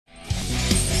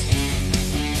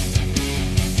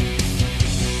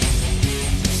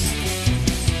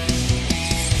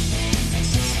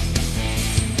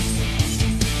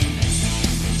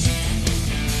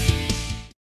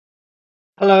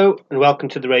Hello and welcome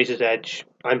to The Razor's Edge.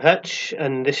 I'm Hutch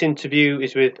and this interview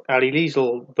is with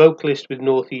Lisle, vocalist with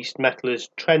Northeast metalers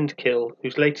Trendkill,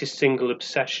 whose latest single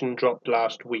Obsession dropped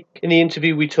last week. In the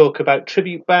interview we talk about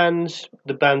tribute bands,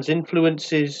 the band's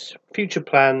influences, future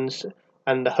plans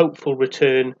and the hopeful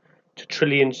return to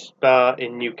Trillion's Bar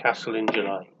in Newcastle in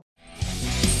July.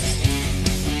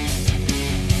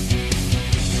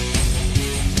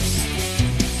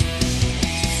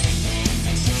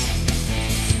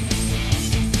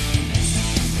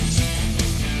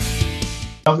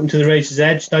 Welcome to The Razor's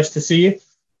Edge. Nice to see you.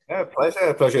 Yeah,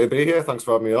 pleasure to be here. Thanks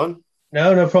for having me on.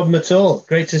 No problem at all.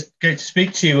 Great to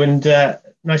speak to you, and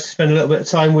nice to spend a little bit of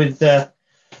time with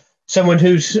someone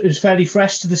who's fairly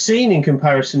fresh to the scene in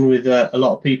comparison with a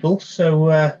lot of people.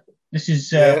 So this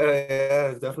is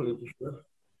yeah, definitely for sure.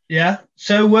 Yeah.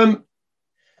 So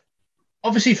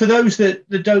obviously, for those that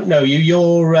don't know you,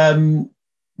 you're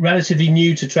relatively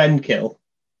new to Trendkill.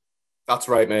 That's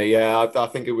right, mate. Yeah, I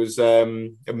think it was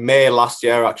May last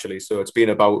year, actually. So it's been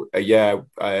about a year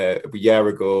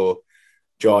ago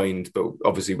joined, but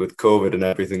obviously with COVID and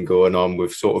everything going on,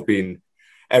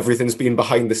 everything's been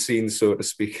behind the scenes, so to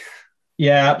speak.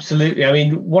 Yeah, absolutely. I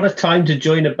mean, what a time to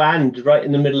join a band right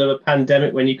in the middle of a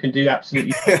pandemic when you can do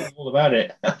absolutely all about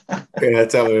it. Yeah,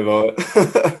 tell me about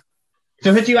it.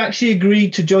 So had you actually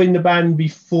agreed to join the band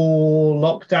before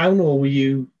lockdown, or were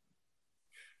you...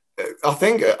 I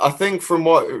think from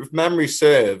what if memory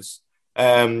serves,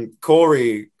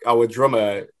 Corey, our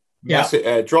drummer,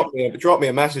 dropped me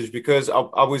a message because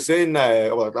I was in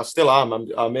well, I still am.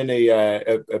 I'm in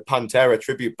a Pantera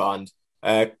tribute band,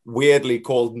 weirdly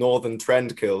called Northern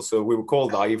Trendkill. So we were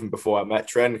called that even before I met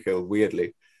Trendkill.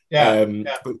 Weirdly,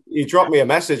 But he dropped me a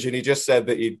message and he just said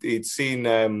that he'd seen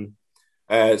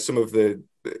some of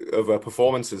our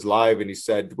performances live, and he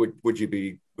said, "Would you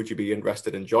be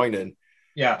interested in joining?"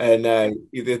 Yeah, and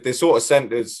they sort of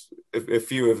sent us a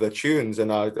few of their tunes,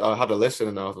 and I had a listen,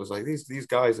 and I was like, these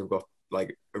guys have got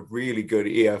like a really good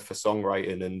ear for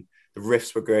songwriting, and the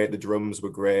riffs were great, the drums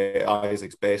were great,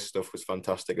 Isaac's bass stuff was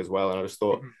fantastic as well, and I just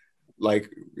thought like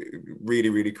really,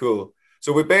 really cool.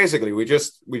 So they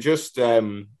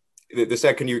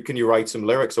said, can you write some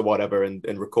lyrics or whatever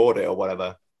and record it or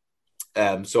whatever.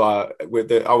 So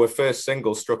our first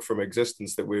single, Struck from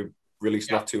Existence, that we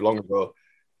released not too long ago,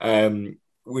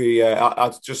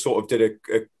 I just sort of did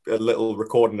a little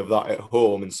recording of that at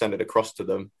home and sent it across to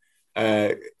them,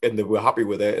 and they were happy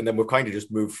with it, and then we've kind of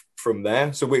just moved from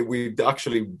there. So we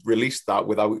actually released that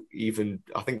without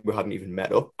I think we hadn't even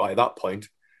met up by that point.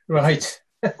 Right.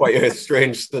 Quite a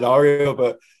strange scenario,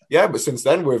 but since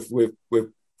then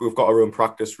we've got our own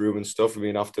practice room and stuff. I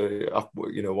mean, after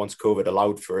once COVID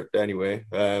allowed for it anyway.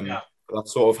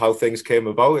 That's sort of how things came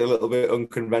about. A little bit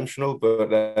unconventional,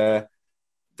 but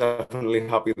definitely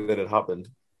happy that it happened.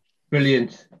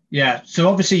 Brilliant. Yeah. So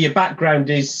obviously your background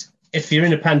is, if you're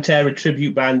in a Pantera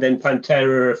tribute band, then Pantera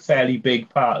are a fairly big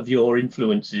part of your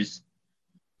influences.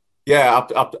 Yeah,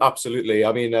 absolutely.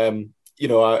 I mean, I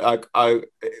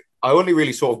only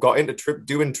really sort of got into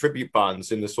doing tribute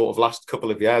bands in the sort of last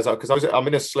couple of years, because I'm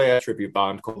in a Slayer tribute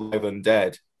band called Live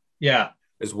Undead. Yeah.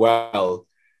 As well.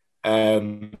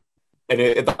 And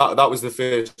that was the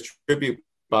first tribute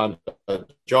band I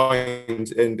joined.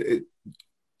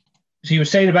 So you were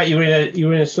saying about you were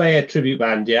in a Slayer tribute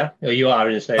band, yeah? Or you are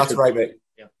in a Slayer? That's right, mate.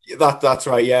 Yeah. That's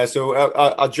right. Yeah. So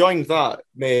I joined that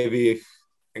maybe, I think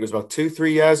it was about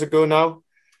 2-3 years ago now,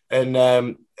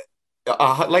 and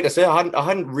like I say, I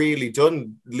hadn't really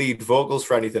done lead vocals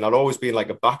for anything. I'd always been like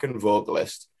a backing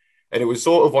vocalist, and it was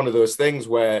sort of one of those things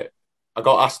where I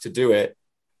got asked to do it.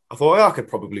 I thought, I could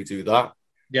probably do that.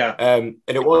 Yeah. And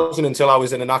it wasn't until I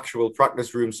was in an actual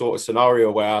practice room sort of scenario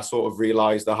where I sort of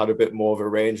realized I had a bit more of a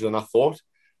range than I thought.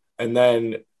 And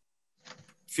then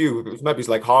maybe it's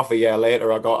like half a year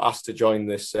later, I got asked to join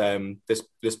this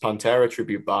Pantera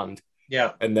tribute band.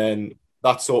 Yeah. And then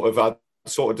I sort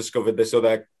of discovered this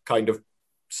other kind of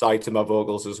side to my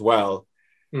vocals as well.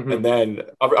 Mm-hmm. And then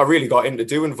I really got into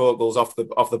doing vocals off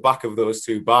the back of those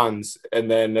two bands. And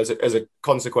then as a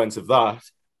consequence of that,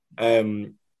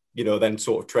 then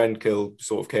sort of Trendkill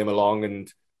sort of came along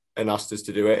and asked us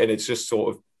to do it. And it's just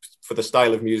sort of, for the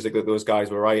style of music that those guys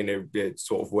were writing, it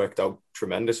sort of worked out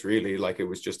tremendous, really. Like, it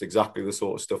was just exactly the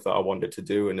sort of stuff that I wanted to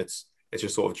do. And it's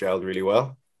just sort of gelled really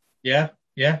well. Yeah.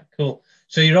 Yeah. Cool.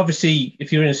 So you're obviously,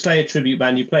 if you're in a Slayer tribute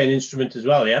band, you play an instrument as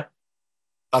well, yeah?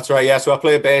 That's right. Yeah. So I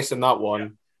play a bass in that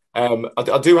one. Yeah.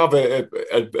 I do have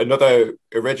another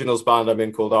originals band I'm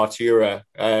in called Artura.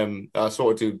 I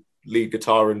sort of do lead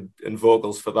guitar and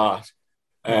vocals for that.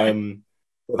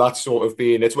 But that's sort of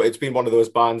been, it's been one of those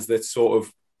bands that's sort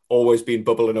of always been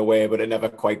bubbling away, but it never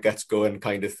quite gets going,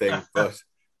 kind of thing. But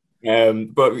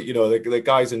But the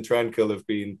guys in Trendkill have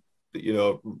been,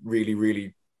 really,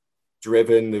 really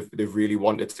driven. They've really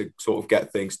wanted to sort of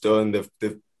get things done.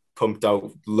 They've pumped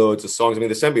out loads of songs. I mean,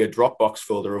 they sent me a Dropbox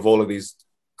folder of all of these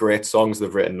great songs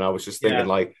they've written. And I was just thinking,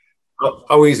 like,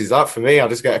 how easy is that for me? I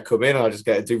just get to come in and I just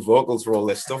get to do vocals for all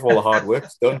this stuff. All the hard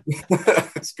work's done.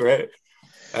 It's great.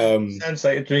 Sounds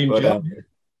like a dream job.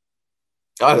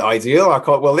 Ideal. I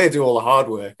can't. Well, they do all the hard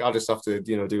work. I just have to,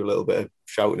 do a little bit of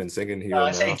shouting and singing here.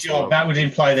 I say job. That would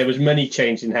imply there was money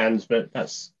changing hands, but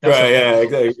that's right. Yeah,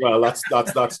 exactly. Well,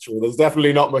 that's true. There's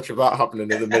definitely not much of that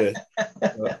happening at the minute.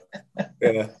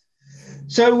 Yeah.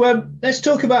 So let's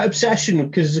talk about Obsession,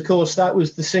 because of course that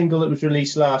was the single that was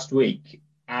released last week,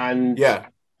 and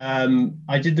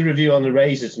I did the review on the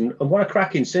Razors, and what a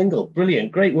cracking single!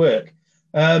 Brilliant, great work.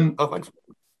 Thanks.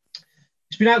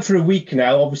 It's been out for a week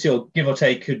now, obviously, or give or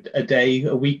take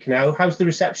a week now. How's the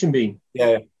reception been?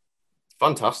 Yeah,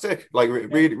 fantastic. Like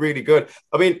really, really good.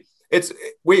 I mean,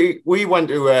 we went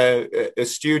to a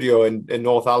studio in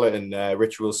North Allerton,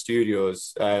 Ritual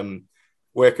Studios,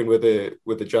 working with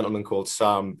a gentleman called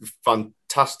Sam,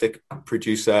 fantastic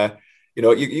producer.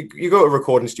 You go to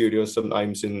recording studios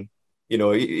sometimes, and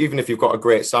even if you've got a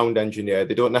great sound engineer,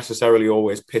 they don't necessarily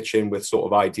always pitch in with sort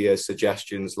of ideas,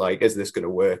 suggestions like, is this going to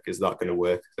work? Is that going to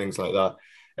work? Things like that.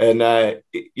 And,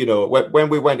 when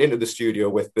we went into the studio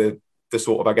with the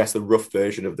sort of, I guess, the rough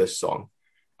version of this song,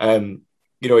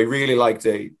 he really liked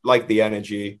the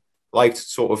energy, liked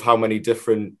sort of how many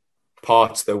different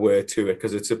parts there were to it.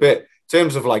 Cause it's a bit, in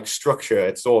terms of like structure,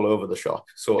 it's all over the shop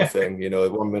sort of thing.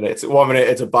 One minute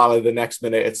it's a ballad, the next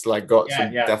minute it's like got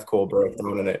some deathcore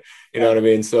breakdown in it. You know what I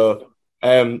mean? So,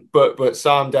 but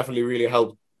Sam definitely really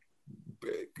helped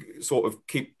sort of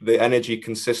keep the energy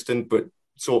consistent, but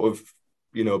sort of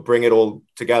bring it all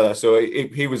together. So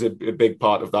he was a big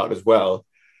part of that as well.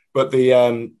 But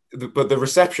the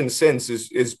reception since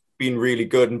is been really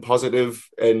good and positive,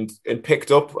 and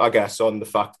picked up, I guess, on the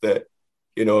fact that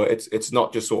it's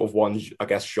not just sort of one, I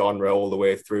guess, genre all the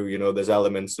way through. There's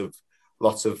elements of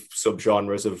lots of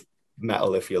subgenres of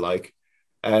metal, if you like,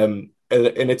 and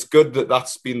it's good that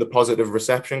that's been the positive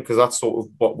reception, because that's sort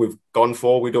of what we've gone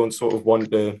for. We don't sort of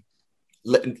want to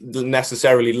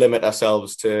necessarily limit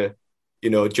ourselves to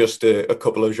just a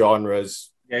couple of genres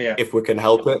if we can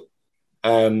help it.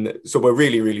 So we're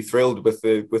really, really thrilled with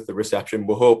the reception.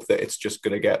 We hope that it's just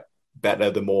going to get better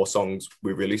the more songs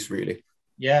we release, really.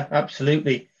 Yeah,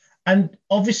 absolutely. And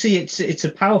obviously it's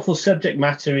a powerful subject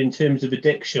matter in terms of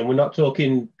addiction. We're not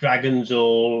talking dragons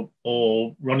or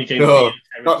Ronnie James. No,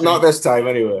 not this time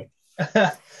anyway.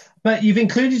 But you've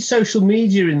included social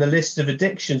media in the list of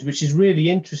addictions, which is really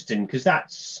interesting, because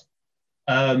that's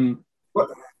for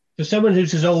someone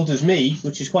who's as old as me,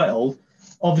 which is quite old,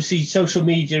 obviously social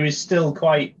media is still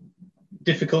quite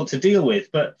difficult to deal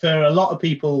with. But for a lot of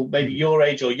people, maybe your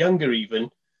age or younger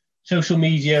even, social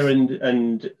media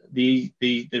and the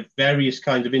various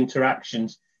kind of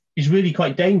interactions is really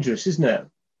quite dangerous, isn't it?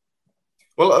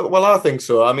 Well, I think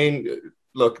so. I mean,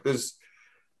 look, there's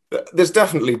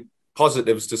definitely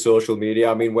positives to social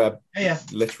media. I mean, we're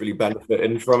literally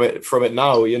benefiting from it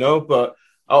now, but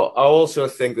I also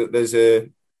think that there's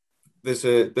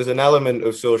an element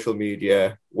of social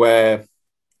media where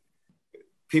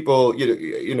people,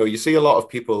 you see a lot of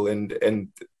people and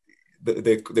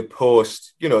they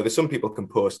post, there's some people can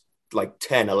post like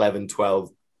 10, 11,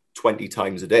 12, 20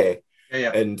 times a day,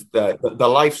 and the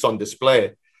life's on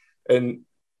display. And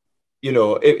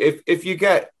if you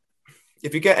get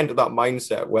into that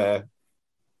mindset where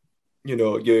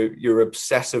you're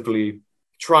obsessively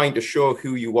trying to show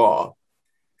who you are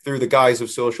through the guise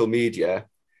of social media,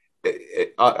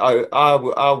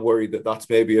 I worry that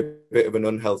that's maybe a bit of an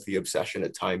unhealthy obsession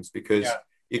at times, because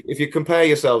if you compare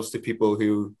yourselves to people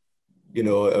who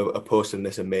are posting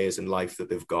this amazing life that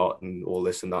they've got and all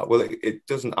this and that, well, it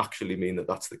doesn't actually mean that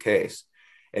that's the case.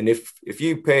 And if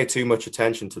you pay too much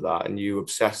attention to that and you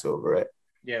obsess over it,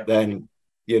 then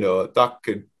that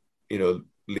could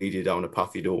lead you down a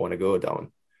path you don't want to go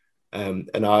down. And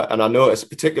I notice,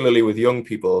 particularly with young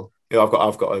people,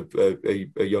 I've got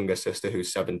a younger sister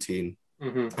who's 17,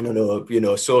 and I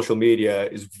know social media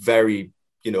is very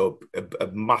a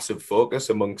massive focus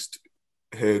amongst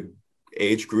her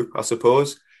age group, I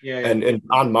suppose, and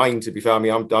mine, to be fair. I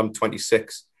mean, I'm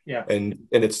 26, and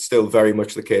it's still very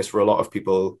much the case for a lot of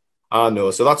people I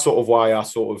know. So that's sort of why I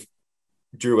sort of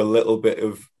drew a little bit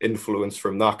of influence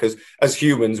from that, because as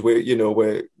humans, we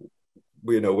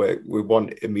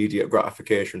want immediate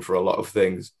gratification for a lot of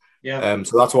things.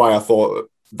 So that's why I thought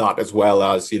that, as well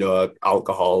as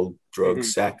alcohol,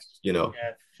 drugs, sex. Yeah,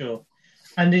 sure.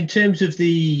 And in terms of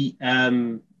the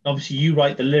obviously you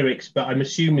write the lyrics, but I'm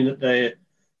assuming that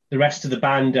the rest of the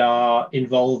band are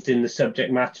involved in the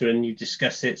subject matter and you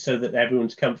discuss it so that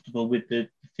everyone's comfortable with the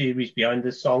theories behind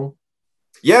the song.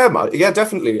 Yeah, man. Yeah,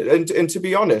 definitely. And to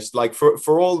be honest, like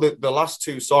for all the last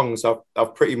two songs,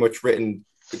 I've pretty much written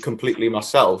completely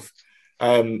myself.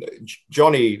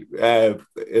 Johnny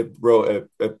wrote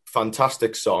a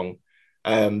fantastic song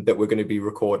that we're going to be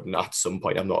recording at some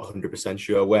point. I'm not 100%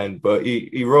 sure when, but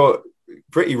he wrote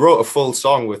a full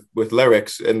song with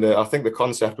lyrics, and I think the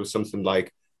concept was something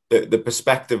like the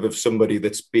perspective of somebody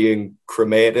that's being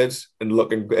cremated and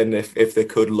looking, and if they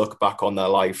could look back on their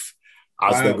life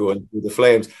as they're going through the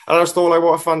flames. And I just thought, like,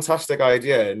 what a fantastic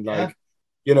idea. And like,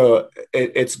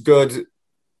 it's good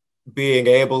being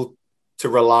able to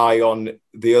rely on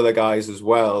the other guys as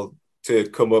well to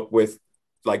come up with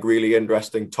like really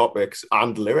interesting topics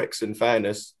and lyrics. In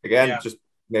fairness, again, just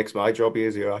makes my job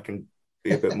easier. I can be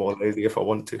a bit more lazy if I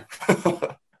want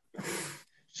to.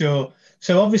 Sure.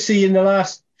 So obviously in the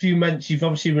last few months, you've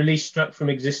obviously released Struck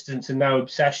from Existence and now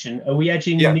Obsession. Are we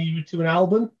edging nearer to an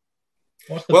album?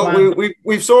 What's the plan?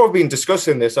 We've sort of been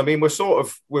discussing this. I mean,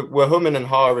 we're humming and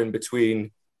hawing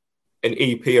between an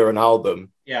EP or an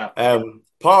album. Yeah.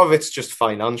 Part of it's just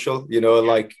financial,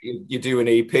 like you do an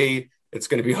EP, it's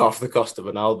going to be half the cost of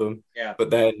an album. Yeah. But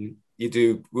then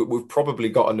we've probably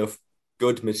got enough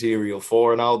good material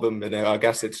for an album. And I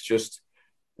guess it's just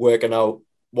working out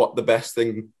what the best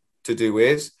thing to do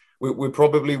is. We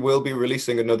probably will be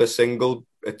releasing another single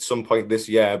at some point this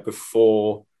year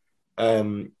before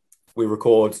we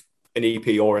record an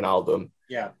EP or an album.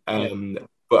 Yeah.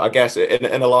 But I guess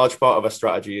in a large part of our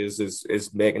strategy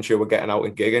is making sure we're getting out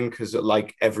and gigging, because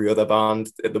like every other band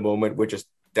at the moment, we're just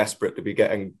desperate to be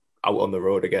getting out on the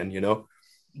road again,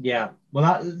 Yeah.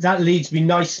 Well, that leads me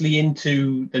nicely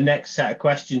into the next set of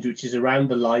questions, which is around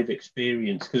the live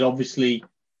experience. Because obviously,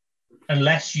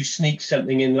 unless you sneak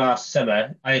something in last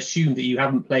summer, I assume that you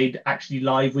haven't played actually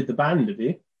live with the band, have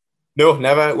you? No,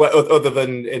 never. Well, other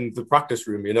than in the practice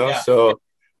room, Yeah. So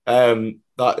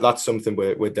that's something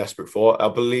we're desperate for. I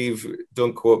believe,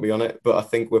 don't quote me on it, but I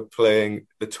think we're playing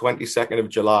the 22nd of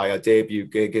July. Our debut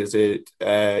gig is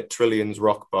at Trillions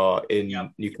Rock Bar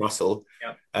in Newcastle,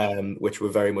 which we're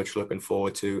very much looking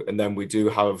forward to. And then we do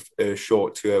have a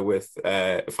short tour with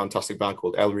a fantastic band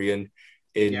called Elrian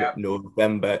in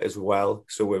November as well.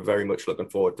 So we're very much looking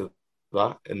forward to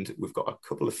that. And we've got a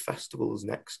couple of festivals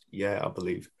next year, I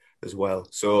believe, as well.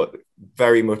 So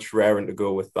very much raring to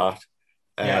go with that.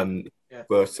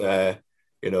 But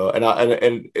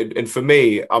and for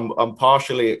me, I'm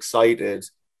partially excited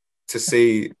to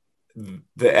see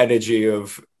the energy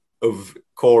of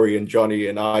Corey and Johnny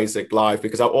and Isaac live,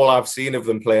 because all I've seen of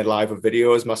them playing live are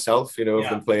videos myself, of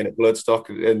them playing at Bloodstock,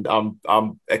 and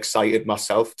I'm excited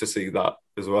myself to see that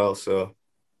as well. So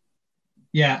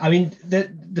yeah, I mean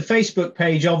the Facebook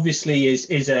page obviously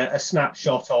is a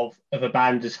snapshot of a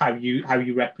band as how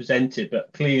you represent it,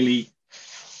 but clearly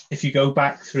if you go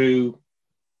back through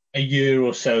a year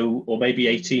or so, or maybe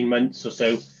 18 months or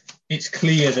so, it's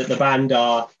clear that the band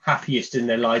are happiest in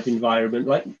their live environment,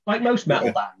 like most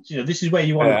metal bands. This is where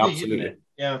you want to be, absolutely. isn't it?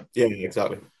 Yeah. Yeah,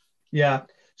 exactly. Yeah.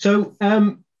 So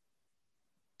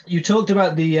you talked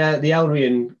about the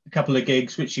Elrian couple of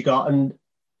gigs which you got, and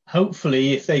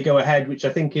hopefully if they go ahead, which I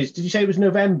think is, did you say it was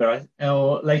November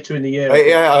or later in the year?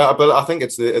 I think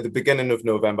it's at the beginning of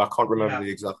November. I can't remember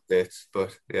the exact date,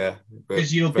 but yeah.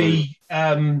 Because you'll be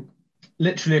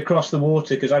literally across the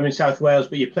water, because I'm in South Wales,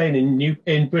 but you're playing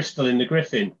in Bristol in the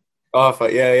Griffin. Oh,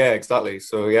 yeah, exactly.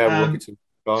 So yeah, we're lucky to.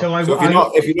 So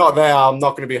if you're not there, I'm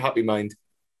not going to be happy, mind.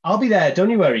 I'll be there.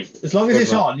 Don't you worry. As long as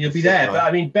it's on, you'll be there. But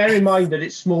I mean, bear in mind that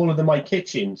it's smaller than my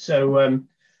kitchen. So well,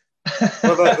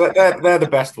 they're the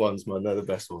best ones, man. They're the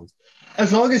best ones.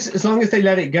 As long as they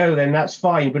let it go, then that's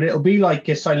fine. But it'll be like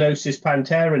a Silosis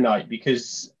Pantera night,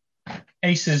 because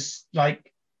Ace's like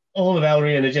all of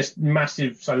Elrian are just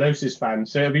massive Silosis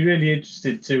fans. So it'll be really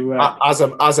interested to. As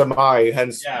am I.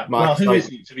 Hence, who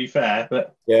isn't, to be fair?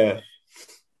 But yeah.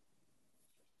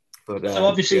 But so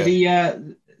obviously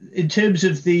in terms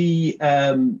of the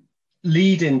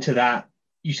lead into that,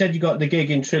 you said you got the gig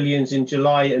in Trillions in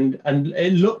July, and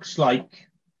it looks like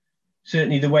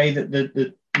certainly the way that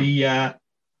the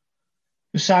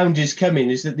sound is coming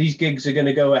is that these gigs are going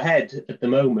to go ahead at the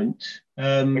moment.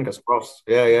 Fingers crossed.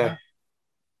 Yeah.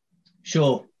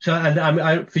 Sure. So,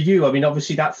 and for you, I mean,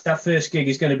 obviously that first gig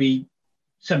is going to be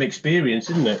some experience,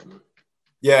 isn't it?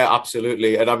 Yeah,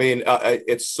 absolutely. And I mean,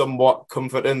 it's somewhat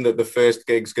comforting that the first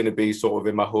gig's going to be sort of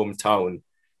in my hometown,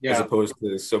 as opposed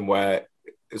to somewhere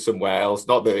else.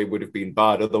 Not that it would have been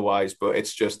bad otherwise, but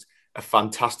it's just a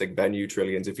fantastic venue,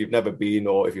 Trillions. If you've never been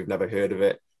or if you've never heard of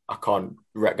it, I can't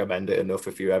recommend it enough.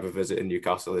 If you ever visit in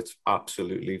Newcastle, it's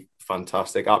absolutely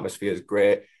fantastic. Atmosphere is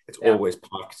great. It's always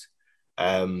packed.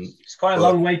 It's quite a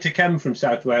long way to come from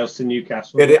South Wales to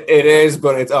Newcastle. It is,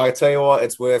 but I tell you what,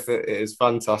 it's worth it. It is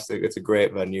fantastic. It's a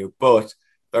great venue, but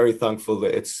very thankful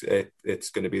that it's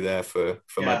going to be there for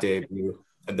my debut,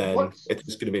 and then it's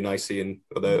just going to be nice seeing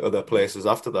other places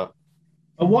after that.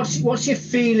 And what's your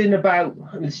feeling about?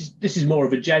 This is more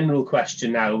of a general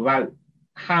question now about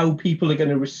how people are going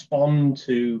to respond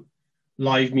to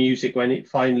live music when it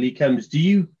finally comes.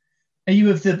 Are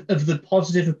you of the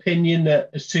positive opinion that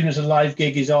as soon as a live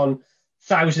gig is on,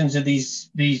 thousands of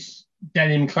these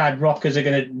denim-clad rockers are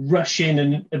going to rush in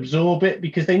and absorb it,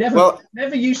 because they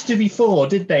never used to before,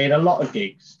 did they? In a lot of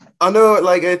gigs, I know,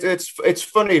 like it's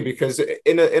funny because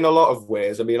in a lot of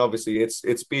ways, I mean, obviously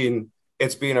it's been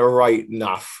a right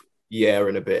naff year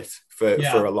and a bit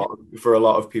for a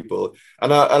lot of people,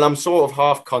 and I'm sort of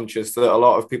half conscious that a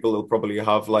lot of people will probably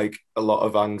have like a lot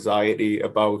of anxiety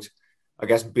about, I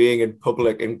guess, being in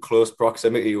public in close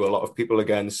proximity to a lot of people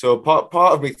again. So part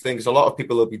of me thinks a lot of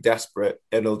people will be desperate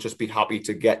and they'll just be happy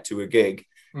to get to a gig.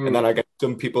 And then I guess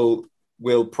some people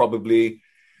will probably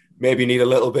maybe need a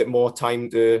little bit more time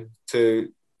to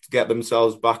get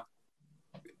themselves back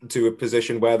to a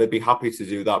position where they'd be happy to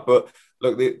do that. But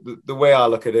look, the way I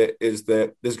look at it is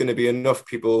that there's going to be enough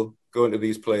people going to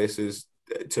these places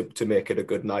to make it a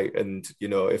good night. And, you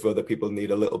know, if other people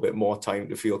need a little bit more time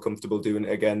to feel comfortable doing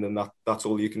it again, then that's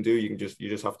all you can do. You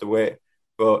just have to wait.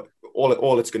 But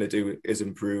all it's going to do is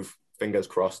improve. Fingers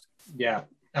crossed. Yeah,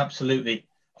 absolutely.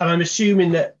 And I'm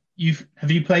assuming that have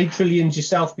you played Trillions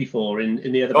yourself before in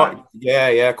the other band?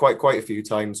 Yeah, quite a few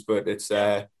times. But it's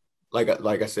like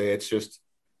I say, it's just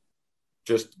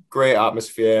great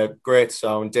atmosphere, great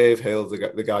sound. Dave Hill,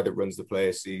 the guy that runs the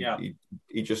place, he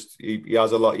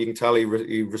has a lot. You can tell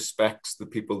he respects the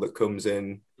people that comes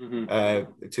in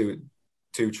to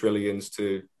Trillions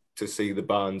to see the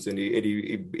bands, and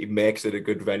he makes it a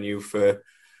good venue for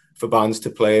bands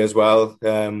to play as well.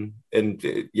 I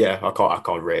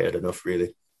can't rate it enough,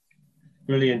 really.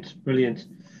 Brilliant.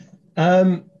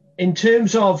 In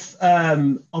terms of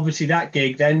obviously that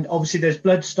gig, then obviously there's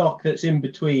Bloodstock that's in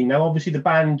between. Now, obviously the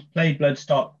band played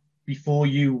Bloodstock before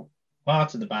you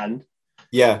part of the band.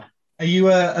 Yeah. Are you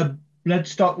a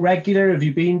Bloodstock regular? Have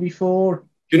you been before?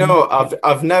 You know,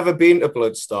 I've never been to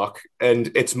Bloodstock,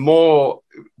 and it's more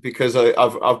because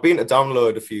I've been to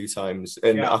Download a few times,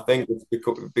 and I think it's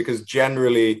because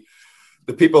generally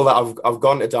the people that I've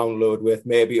gone to Download with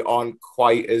maybe aren't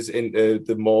quite as into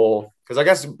the more, because I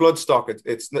guess Bloodstock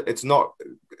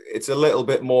it's a little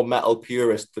bit more metal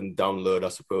purist than Download, I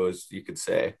suppose you could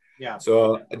say. Yeah.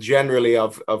 So generally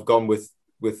I've gone with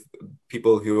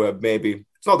people who are maybe,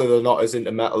 it's not that they're not as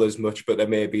into metal as much, but they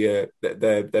maybe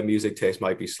their music taste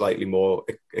might be slightly more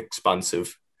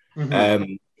expansive.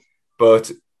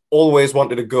 But always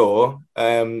wanted to go.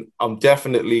 I'm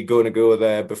definitely going to go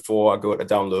there before I go to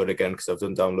Download again, because I've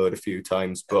done Download a few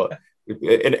times. But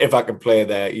if I can play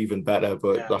there, even better.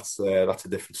 But that's a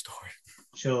different story.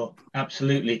 Sure,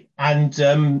 absolutely.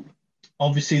 And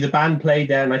obviously the band played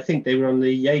there, and I think they were on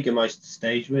the Jägermeister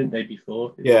stage, weren't they,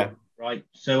 before? Yeah. Right.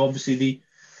 So obviously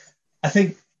I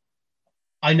think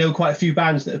I know quite a few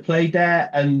bands that have played there,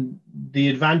 and the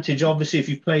advantage, obviously, if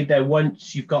you've played there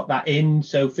once, you've got that in.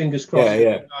 So fingers crossed,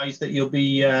 guys, that you'll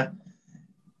be, they'll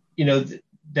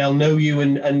know you,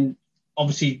 and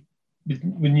obviously with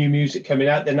new music coming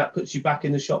out, then that puts you back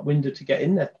in the shop window to get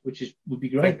in there, which would be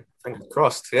great. Fingers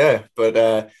crossed, yeah.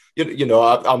 But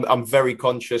I'm very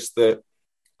conscious that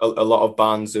a lot of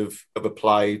bands have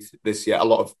applied this year. A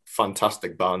lot of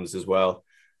fantastic bands as well.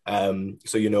 So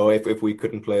if we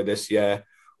couldn't play this year,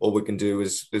 all we can do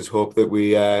is hope that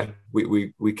we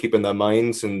keep in their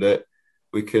minds, and that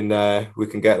we can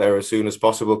get there as soon as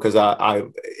possible, because I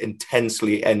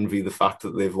intensely envy the fact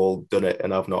that they've all done it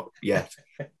and I've not yet.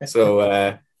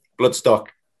 So Bloodstock,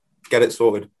 get it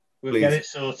sorted. We'll get it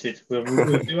sorted.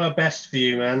 We'll do our best for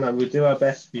you, man. And we'll do our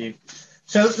best for you.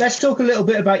 So let's talk a little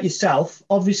bit about yourself.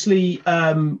 Obviously,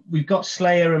 we've got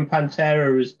Slayer and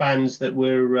Pantera as bands that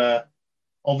were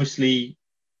obviously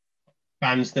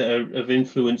bands that have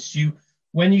influenced you.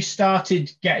 When you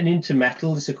started getting into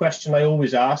metal, it's a question I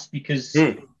always ask, because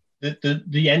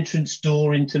the entrance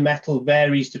door into metal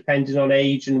varies depending on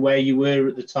age and where you were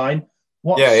at the time.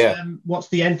 What's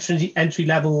the entry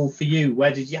level for you?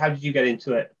 How did you get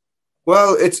into it?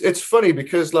 Well, it's funny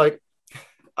because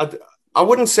I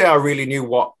wouldn't say I really knew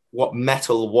what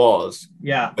metal was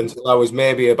until I was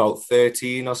maybe about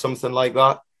 13 or something like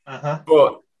that.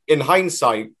 But in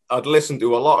hindsight, I'd listened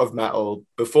to a lot of metal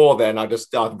before then. I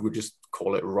would just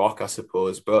call it rock, I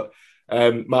suppose. But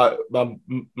My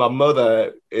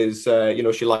mother is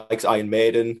she likes Iron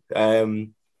Maiden,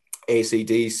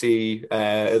 AC/DC,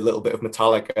 a little bit of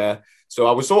Metallica. So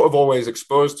I was sort of always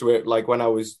exposed to it, like when I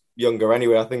was younger.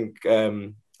 Anyway, I think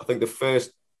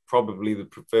probably the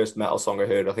first metal song I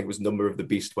heard, I think was Number of the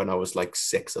Beast when I was like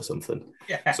 6 or something.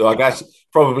 Yeah. So I guess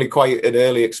probably quite an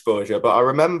early exposure. But I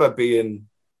remember being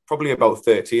probably about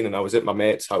 13 and I was at my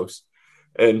mate's house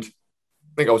and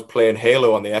I think I was playing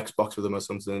Halo on the Xbox with him or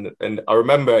something. And I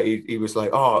remember he was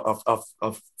like, "Oh,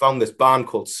 I've found this band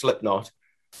called Slipknot.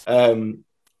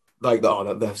 Like,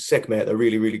 oh, they're sick, mate. They're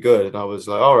really, really good." And I was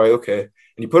like, "All right, okay." And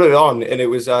he put it on, and it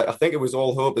was, I think it was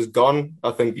All Hope Is Gone.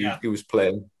 I think he was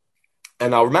playing.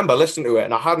 And I remember listening to it,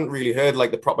 and I hadn't really heard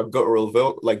like the proper guttural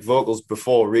vocals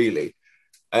before, really.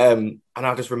 And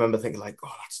I just remember thinking, like,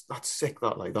 "Oh, that's sick.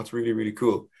 That's really, really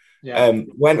cool." Yeah.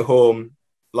 Went home,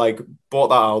 like, bought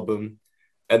that album.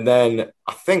 And then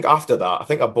I think after that,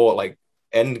 I bought like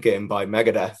Endgame by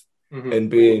Megadeth, and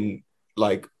being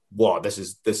like, "Wow,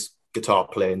 this guitar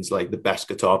playing's like the best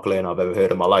guitar playing I've ever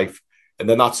heard in my life." And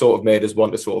then that sort of made us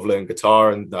want to sort of learn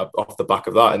guitar, and off the back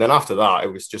of that. And then after that,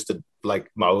 it was just my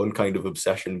own kind of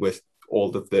obsession with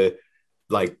all of the,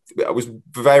 like, I was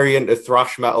very into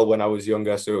thrash metal when I was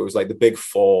younger. So it was like the big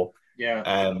four.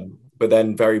 Yeah. But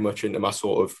then very much into my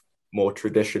sort of more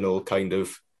traditional kind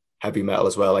of heavy metal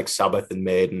as well, like Sabbath and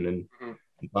Maiden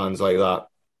and bands like that.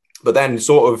 But then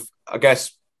sort of, I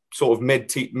guess, sort of mid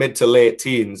to late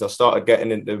teens, I started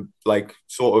getting into like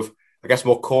sort of, I guess,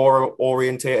 more core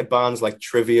orientated bands like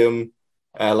Trivium,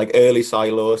 like early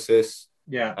Silosis.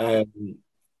 Yeah.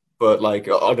 But like,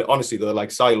 honestly though, like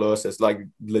Silosis, like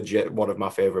legit one of my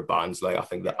favorite bands. Like I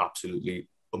think they're absolutely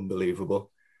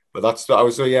unbelievable. But so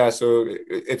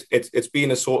it's been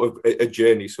a sort of a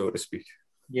journey, so to speak.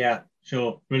 Yeah,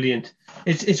 sure. Brilliant.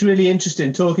 It's really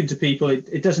interesting talking to people.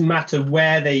 It doesn't matter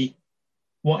what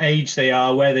age they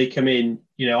are, where they come in.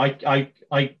 You know,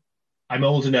 I'm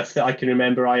old enough that I can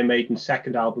remember Iron Maiden's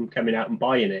second album coming out and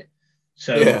buying it.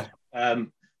 So, yeah.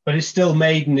 But it's still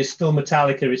Maiden, it's still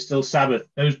Metallica, it's still Sabbath.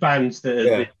 Those bands that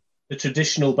are the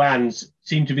traditional bands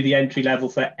seem to be the entry level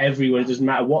for everyone. It doesn't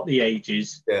matter what the age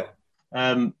is. Yeah.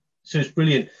 So it's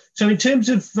brilliant. So in terms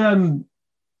of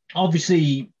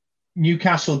obviously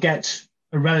Newcastle gets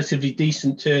a relatively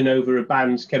decent turnover of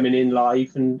bands coming in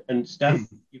live and stuff.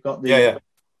 You've got the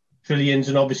Trillions,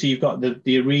 and obviously you've got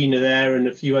the arena there and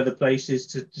a few other places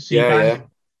to see bands.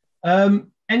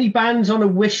 Any bands on a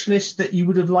wish list that you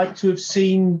would have liked to have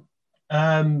seen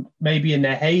maybe in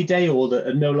their heyday or that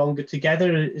are no longer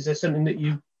together? Is there something that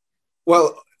you...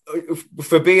 Well,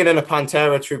 for being in a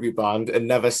Pantera tribute band and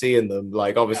never seeing them,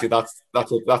 like obviously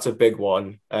that's a big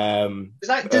one. Does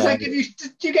that give you?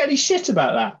 Do you get any shit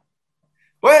about that?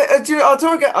 Well,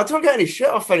 I don't get any shit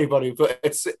off anybody, but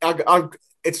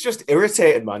it's just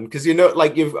irritating, man. Because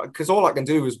because all I can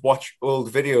do is watch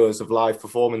old videos of live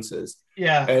performances.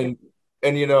 Yeah, and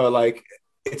like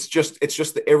it's just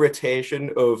the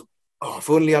irritation of, oh, if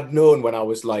only I'd known when I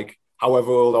was like,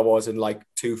 however old I was in like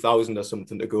 2000 or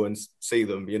something to go and see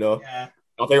them, Yeah.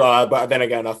 I think, but then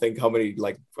again, I think how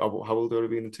old would I have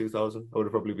been in 2000? I would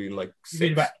have probably been like 6.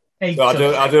 Been about 8. So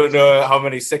I don't know how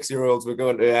many 6-year-olds were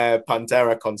going to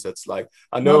Pantera concerts. Like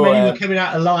I know, not many were coming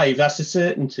out alive. That's a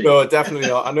certainty. No, definitely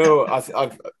not. I know.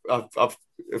 I've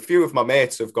a few of my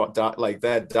mates have got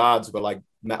their dads were like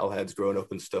metalheads growing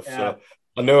up and stuff. Yeah. So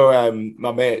I know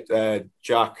my mate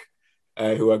Jack,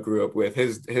 who I grew up with,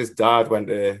 his dad went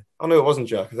to. Oh no, it wasn't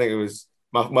Jack. I think it was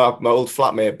my old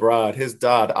flatmate Brad. His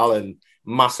dad, Alan,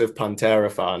 massive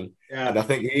Pantera fan. Yeah. And I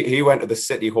think he went to the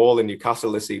City Hall in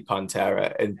Newcastle to see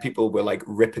Pantera, and people were like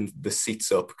ripping the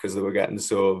seats up because they were getting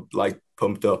so like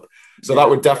pumped up. So that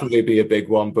would definitely be a big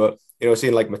one. But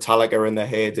seeing like Metallica in their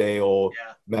heyday or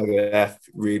Megadeth,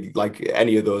 really like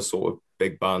any of those sort of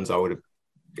big bands, I would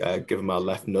have given my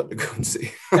left nut to go and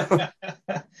see.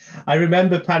 I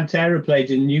remember Pantera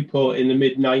played in Newport in the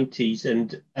mid-90s,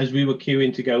 and as we were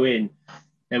queuing to go in,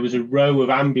 there was a row of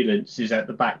ambulances at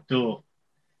the back door.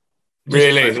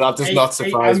 Really? That does not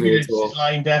surprise me at all.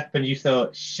 Lined up, and you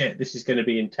thought, shit, this is going to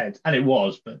be intense. And it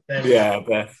was, but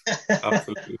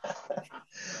absolutely.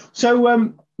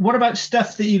 So, what about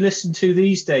stuff that you listen to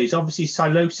these days? Obviously,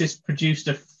 Silosis produced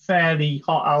a fairly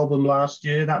hot album last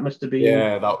year. That must have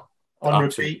been on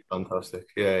repeat. Fantastic.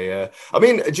 Yeah. I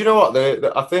mean, do you know what?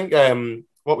 I think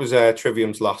what was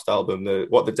Trivium's last album?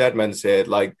 What the Dead Men Said.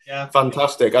 Like,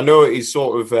 fantastic. I know he's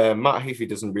sort of Matt Heafy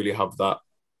doesn't really have that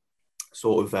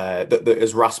sort of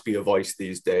as raspy a voice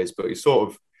these days, but he's sort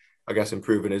of, I guess,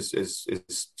 improving his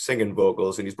singing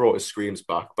vocals, and he's brought his screams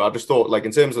back. But I just thought, like,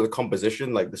 in terms of the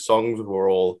composition, like the songs were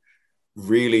all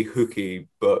really hooky,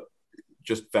 but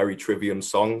just very Trivium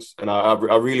songs, and I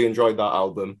really enjoyed that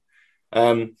album.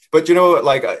 But you know,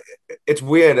 like it's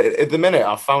weird at the minute.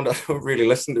 I found I don't really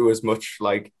listen to as much.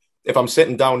 Like if I'm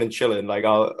sitting down and chilling, like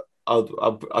I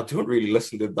don't really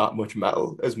listen to that much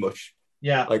metal as much.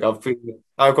 Yeah. Like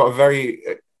I've got a very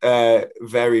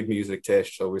varied music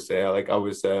taste, shall we say. Like I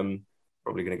was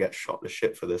probably gonna get shot to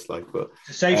shit for this, like, but It's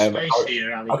a safe space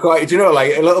here, Ali. I quite, you know,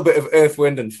 like a little bit of Earth,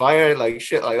 Wind and Fire, like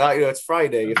shit like that. You know, it's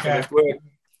Friday, you finished work,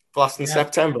 blasting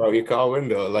September out your car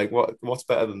window. Like what's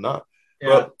better than that? Yeah.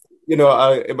 But you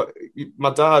know, my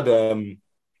dad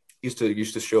used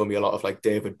to show me a lot of like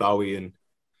David Bowie and,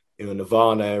 you know,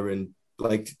 Nirvana and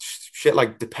like shit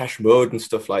like Depeche Mode and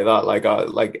stuff like that.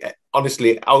 Like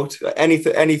honestly, out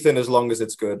anything as long as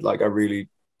it's good. Like I really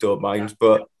don't mind.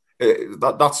 But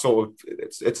that's sort of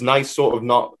it's nice, sort of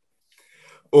not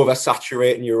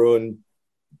oversaturating your own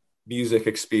music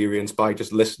experience by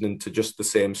just listening to just the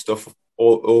same stuff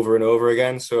all over and over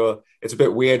again. So it's a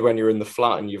bit weird when you're in the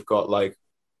flat and you've got like,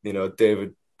 you know,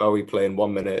 David Bowie playing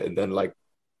 1 minute and then like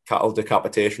Cattle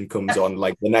Decapitation comes on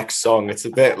like the next song. It's a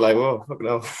bit like, oh, fucking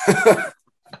hell.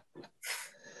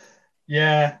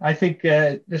 Yeah, I think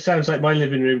this sounds like my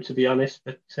living room, to be honest.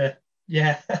 But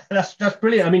yeah, that's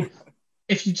brilliant. I mean,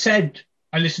 if you'd said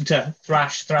I listen to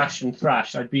thrash,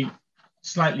 I'd be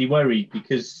slightly worried,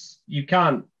 because you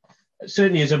can't,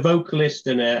 certainly as a vocalist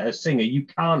and a singer, you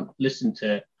can't listen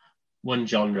to one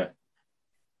genre.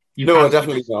 No,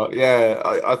 definitely not.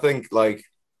 Yeah, I think like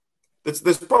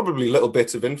there's probably little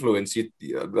bits of influence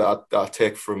that I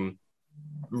take from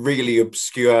really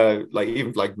obscure, like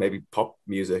even like maybe pop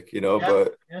music, you know.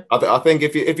 But I think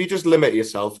if you just limit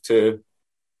yourself to,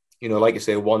 you know, like you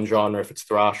say, one genre, if it's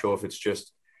thrash or if it's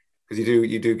just, because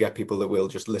you do get people that will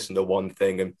just listen to one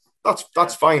thing, and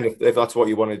that's fine if that's what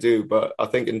you want to do. But I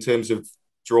think in terms of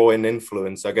drawing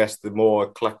influence, I guess the more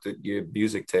eclectic your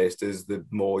music taste is, the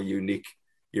more unique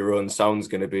your own sound's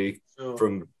going to be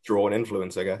from drawing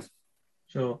influence, I guess.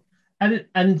 Sure.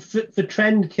 And for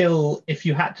Trendkill, if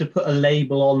you had to put a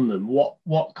label on them,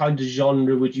 what kind of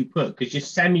genre would you put? Because you're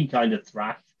semi kind of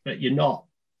thrash, but you're not.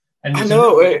 And there's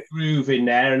a groove in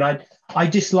there, and I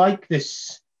dislike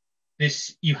this.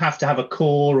 You have to have a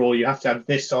core, or you have to have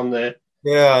this on the.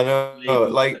 Yeah, I know.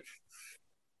 Like,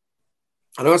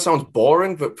 I know it sounds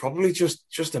boring, but probably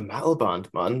just a metal band,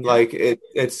 man. Yeah. Like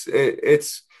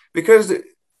it's because,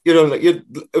 you know, like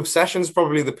Obsession's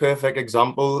probably the perfect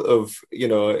example of, you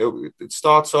know, it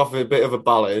starts off a bit of a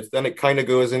ballad, then it kind of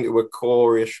goes into a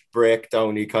core-ish,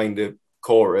 breakdowny kind of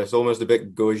chorus, almost a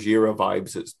bit Gojira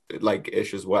vibes, it's like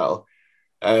ish as well.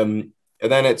 And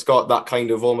then it's got that kind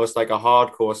of almost like a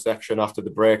hardcore section after the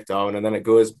breakdown, and then it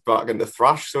goes back into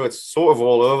thrash. So it's sort of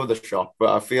all over the shop, but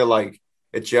I feel like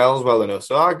it gels well enough.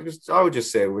 So I would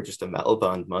just say we're just a metal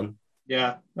band, man.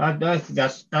 Yeah, I think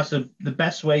that's the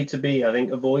best way to be. I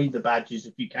think avoid the badges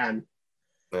if you can.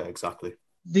 Yeah, exactly.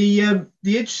 The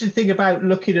interesting thing about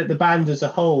looking at the band as a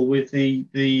whole, with the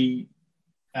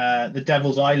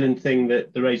Devil's Island thing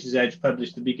that the Razor's Edge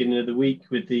published at the beginning of the week,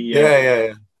 with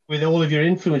the with all of your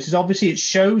influences, obviously it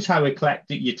shows how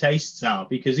eclectic your tastes are,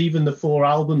 because even the 4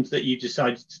 albums that you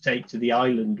decided to take to the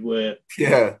island were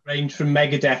ranged from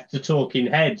Megadeth to Talking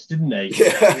Heads, didn't they?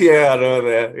 Yeah, I know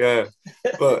that. Yeah,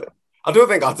 but I don't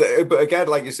think but again,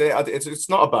 like you say, it's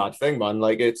not a bad thing, man.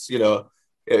 Like it's, you know,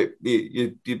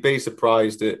 you'd be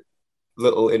surprised at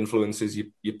little influences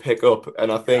you pick up, and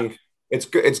I think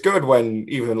it's good when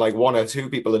even like 1 or 2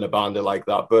 people in a band are like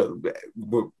that, but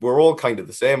we're all kind of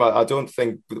the same. I don't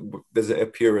think there's a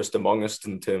purist among us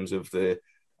in terms of the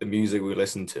music we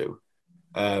listen to.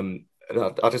 And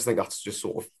I just think that's just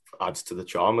sort of adds to the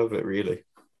charm of it, really.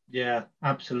 Yeah,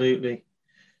 absolutely.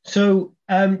 So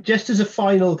just as a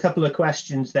final couple of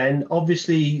questions then,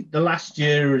 obviously the last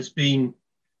year has been,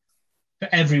 for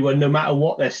everyone, no matter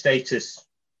what their status,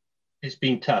 it's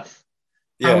been tough.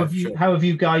 How have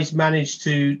you guys managed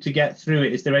to get through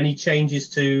it? Is there any changes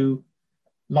to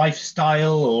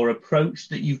lifestyle or approach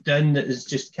that you've done that has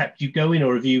just kept you going,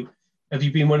 or have you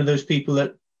been one of those people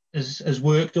that has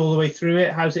worked all the way through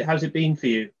it? How's it been for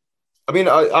you? I mean,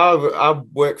 I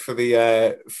work for the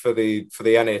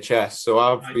NHS, so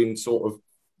I've been sort of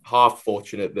half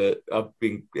fortunate that I've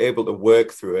been able to work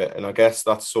through it, and I guess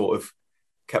that's sort of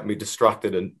kept me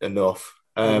distracted enough.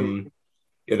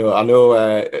 You know, I know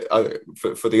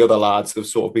for the other lads,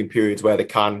 there's sort of been periods where they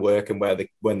can work and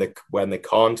when they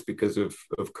can't because of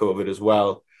COVID as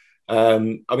well. I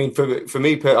mean, for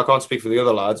me, I can't speak for the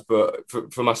other lads, but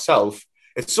for myself,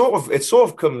 it's sort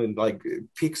of come in like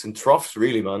peaks and troughs,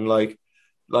 really, man. Like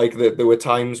there were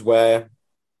times where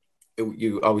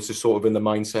I was just sort of in the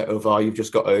mindset of, you've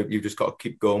just got to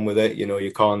keep going with it. You know,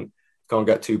 you can't can't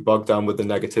get too bogged down with the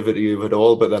negativity of it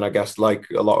all. But then I guess, like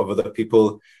a lot of other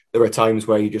people, there are times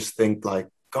where you just think like,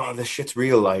 God, this shit's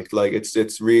real. Like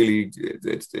it's really,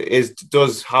 it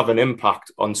does have an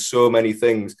impact on so many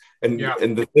things, and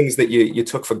the things that you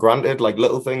took for granted, like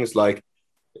little things, like,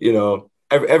 you know,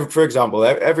 for example,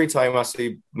 every time I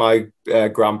see my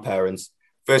grandparents,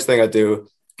 first thing I do,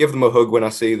 give them a hug when I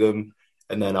see them,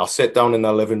 and then I'll sit down in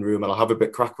their living room and I'll have a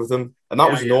bit crack with them, and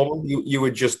that was normal. You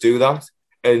would just do that,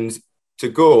 and to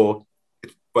go,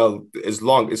 well, as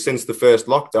long as since the first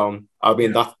lockdown, I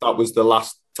mean, that was the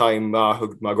last time I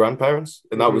hugged my grandparents,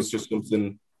 and that was just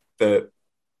something that,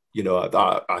 you know,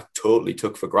 that I totally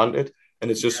took for granted. And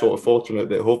it's just sort of fortunate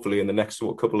that hopefully in the next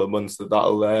sort of couple of months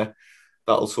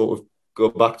that'll sort of go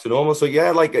back to normal. So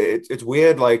yeah, like it's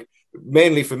weird. Like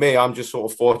mainly for me, I'm just sort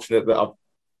of fortunate that I've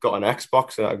got an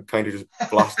Xbox and I can kind of just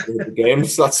blast through the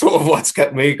games. That's sort of what's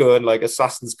kept me going, like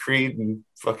Assassin's Creed and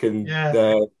fucking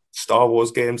Star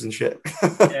Wars games and shit.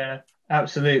 Yeah,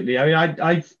 absolutely. I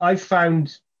mean, I've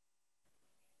found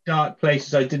dark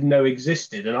places I didn't know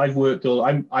existed, and I've worked for the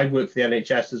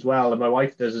NHS as well, and my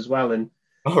wife does as well. And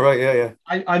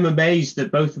I'm amazed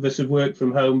that both of us have worked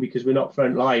from home because we're not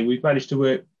frontline. We've managed to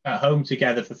work at home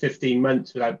together for 15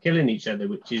 months without killing each other,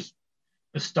 which is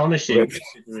astonishing.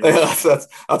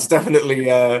 That's definitely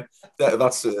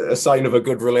that's a sign of a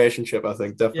good relationship, I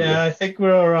think. Definitely. Yeah, I think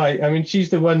we're all right. I mean,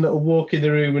 she's the one that will walk in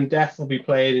the room and Death will be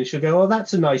playing, and she'll go, "Oh,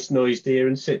 that's a nice noise, dear,"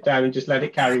 and sit down and just let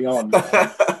it carry on.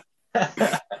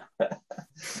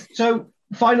 So,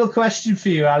 final question for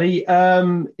you, Ali.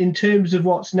 In terms of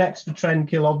what's next for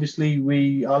Trendkill, obviously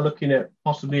we are looking at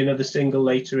possibly another single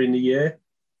later in the year.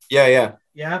 Yeah.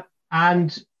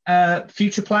 And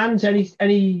future plans?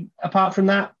 Any apart from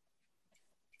that?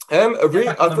 On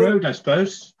the road, I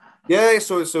suppose. Yeah,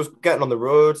 so getting on the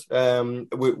road.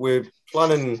 We're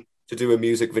planning to do a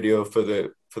music video for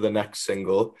the next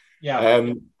single.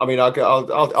 Yeah. I mean,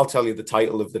 I'll tell you the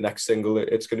title of the next single.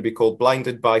 It's going to be called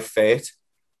 "Blinded by Fate."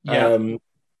 Yeah.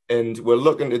 And we're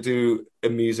looking to do a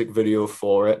music video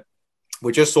for it.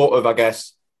 We're just sort of, I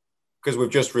guess, because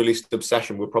we've just released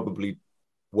Obsession, we'll probably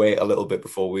wait a little bit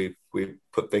before we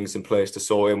put things in place to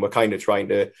sort, and we're kind of trying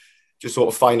to just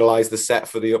sort of finalize the set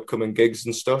for the upcoming gigs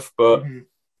and stuff. But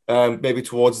maybe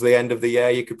towards the end of the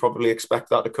year, you could probably expect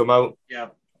that to come out. Yeah.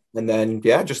 And then,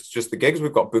 just the gigs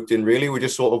we've got booked in, really. We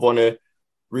just sort of want to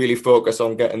really focus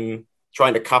on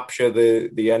trying to capture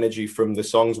the energy from the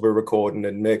songs we're recording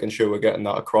and making sure we're getting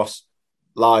that across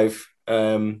live,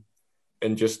 and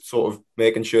just sort of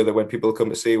making sure that when people come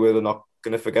to see, they're not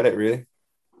going to forget it, really.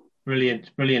 Brilliant.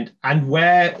 And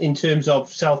where, in terms of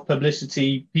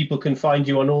self-publicity, people can find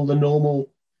you on all the normal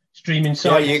streaming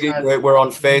sites? Yeah, we're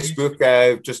on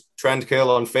Facebook, just Trendkill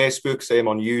on Facebook, same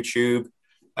on YouTube.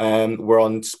 We're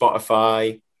on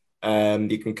Spotify.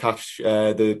 You can catch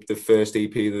the first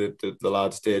EP that the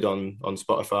lads did on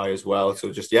Spotify as well.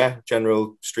 So just,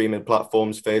 general streaming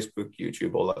platforms, Facebook,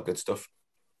 YouTube, all that good stuff.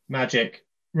 Magic.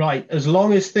 Right. As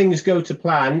long as things go to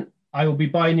plan, I will be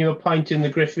buying you a pint in the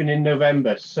Griffin in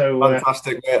November. So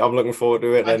fantastic, mate. I'm looking forward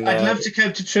to it. I'd love to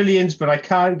come to Trillions, but I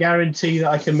can't guarantee that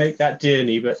I can make that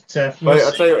journey. But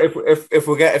I'll tell you, if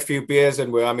we get a few beers in,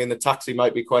 the taxi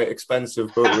might be quite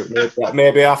expensive, but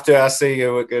maybe after I see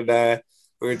you, we can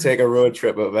take a road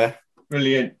trip up there.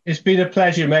 Brilliant. It's been a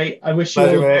pleasure, mate. I wish you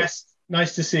all the best.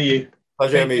 Nice to see you.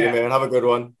 Pleasure to meet you, man. Have a good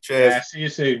one. Cheers. Yeah, see you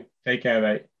soon. Take care,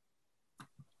 mate.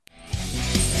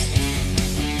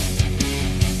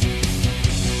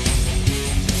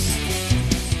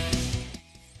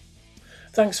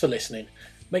 Thanks for listening.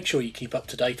 Make sure you keep up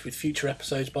to date with future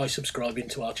episodes by subscribing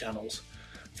to our channels.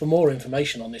 For more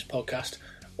information on this podcast,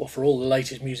 or for all the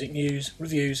latest music news,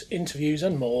 reviews, interviews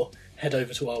and more, head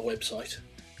over to our website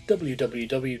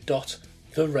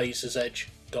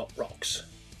www.therazorsedge.rocks.